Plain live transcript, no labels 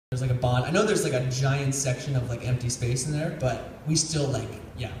there's like a bond. I know there's like a giant section of like empty space in there, but we still like,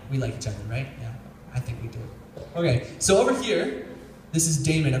 yeah, we like each other, right? Yeah, I think we do. Okay, so over here, this is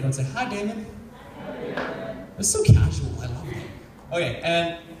Damon. Everyone say, hi, Damon. It's so casual, I love it. Okay,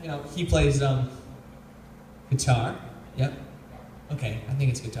 and, you know, he plays guitar. Yep. Okay, I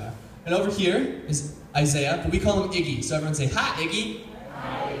think it's guitar. And over here is Isaiah, but we call him Iggy. So everyone say, hi, Iggy.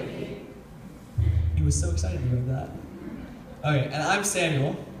 Hi, Iggy. He was so excited about that. Okay, and I'm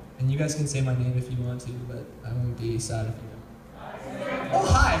Samuel. And you guys can say my name if you want to, but I won't be sad if you don't. Oh,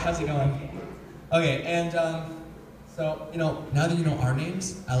 hi, how's it going? Okay, and so, you know, now that you know our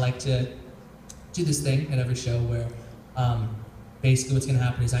names, I like to do this thing at every show where basically what's going to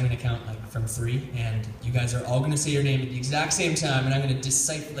happen is I'm going to count like from 3, and you guys are all going to say your name at the exact same time, and I'm going to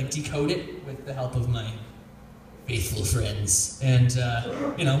decipher, like decode it with the help of my faithful friends. And,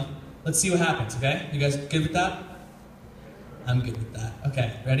 you know, let's see what happens, okay? You guys good with that? I'm good with that.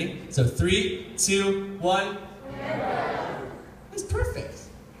 Okay, ready? So 3, 2, 1. That's perfect.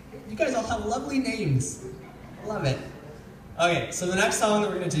 You guys all have lovely names. Love it. Okay, so the next song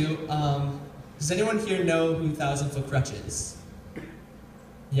that we're going to do, does anyone here know who 1,000 Foot Krutch is?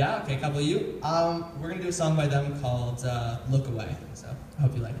 Yeah? Okay, a couple of you. We're going to do a song by them called Look Away, so I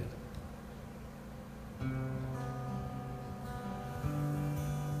hope you like it.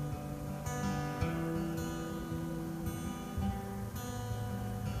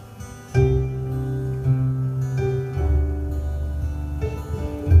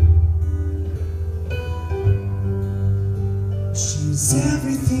 She's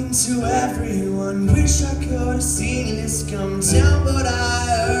everything to everyone. Wish I could have seen this come down, but I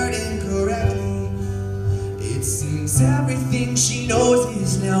heard incorrectly. It seems everything she knows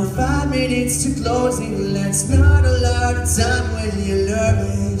is now 5 minutes to closing. That's not a lot of time when you're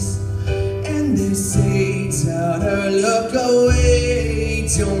nervous. And they say, tell her, look away.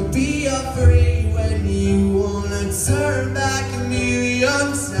 Don't be afraid when you wanna turn back a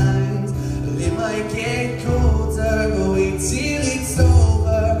million times. It might get colder, but wait till it's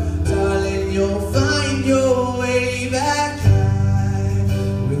over. Darling, you'll find your way back. I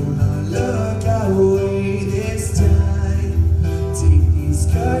will not look away this time. Take these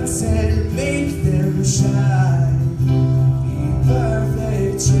cuts and make them shine. Be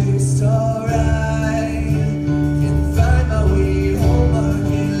perfect, just alright. Can find my way home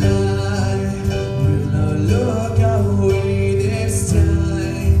again. I will not look away this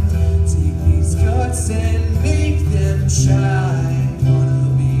time. Take these cuts and make them shine. Wanna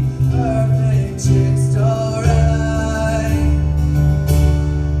be perfect, just alright.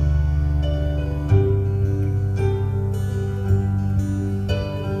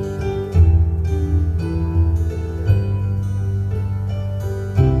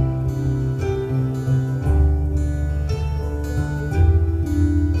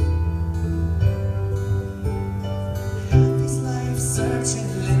 Half is life searching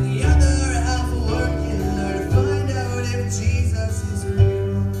and the other half working hard to find out if Jesus is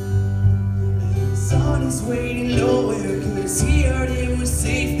real. His son is waiting nowhere, cause he heard it was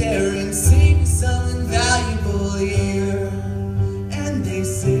safe there and saved something valuable here. And they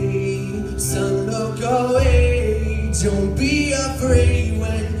say, son, look away. Don't be afraid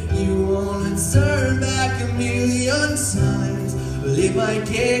when you wanna turn back a million times. Well, it might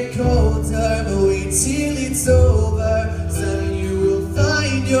get colder, but wait till it's over. Son, you will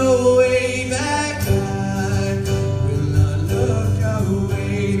find your way back. I will not look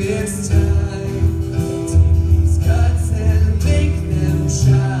away this time. Take these cuts and make them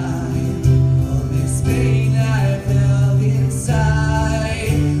shine. All this pain I felt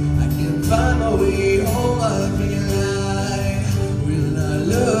inside, I can find my way home again. I will not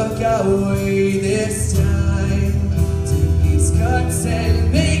look away this time. Take these cuts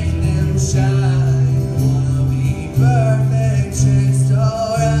and make them shine. Wanna be perfect, just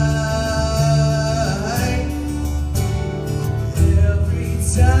alright. Every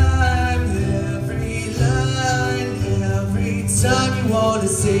time, every line, every time you wanna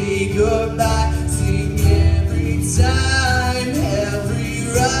say goodbye. Sing every time, every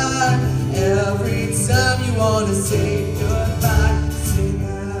rhyme, every time you wanna say goodbye. Sing I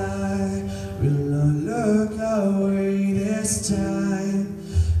will not look away this time.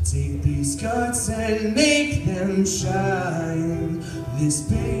 Take these cuts and make them shine. This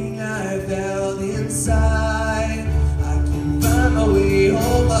pain I felt inside, I can find my way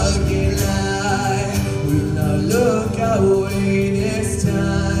home again. I will not look away this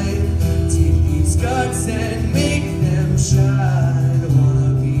time. Take these cuts and make them shine. I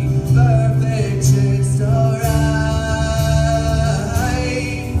wanna be perfect, just alright.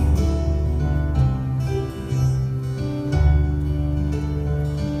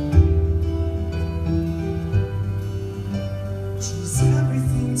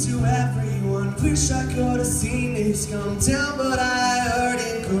 wish I could have seen this come down, but I heard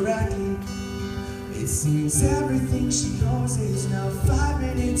incorrectly. It seems everything she owes is now 5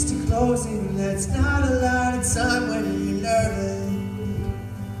 minutes to closing. That's not a lot of time when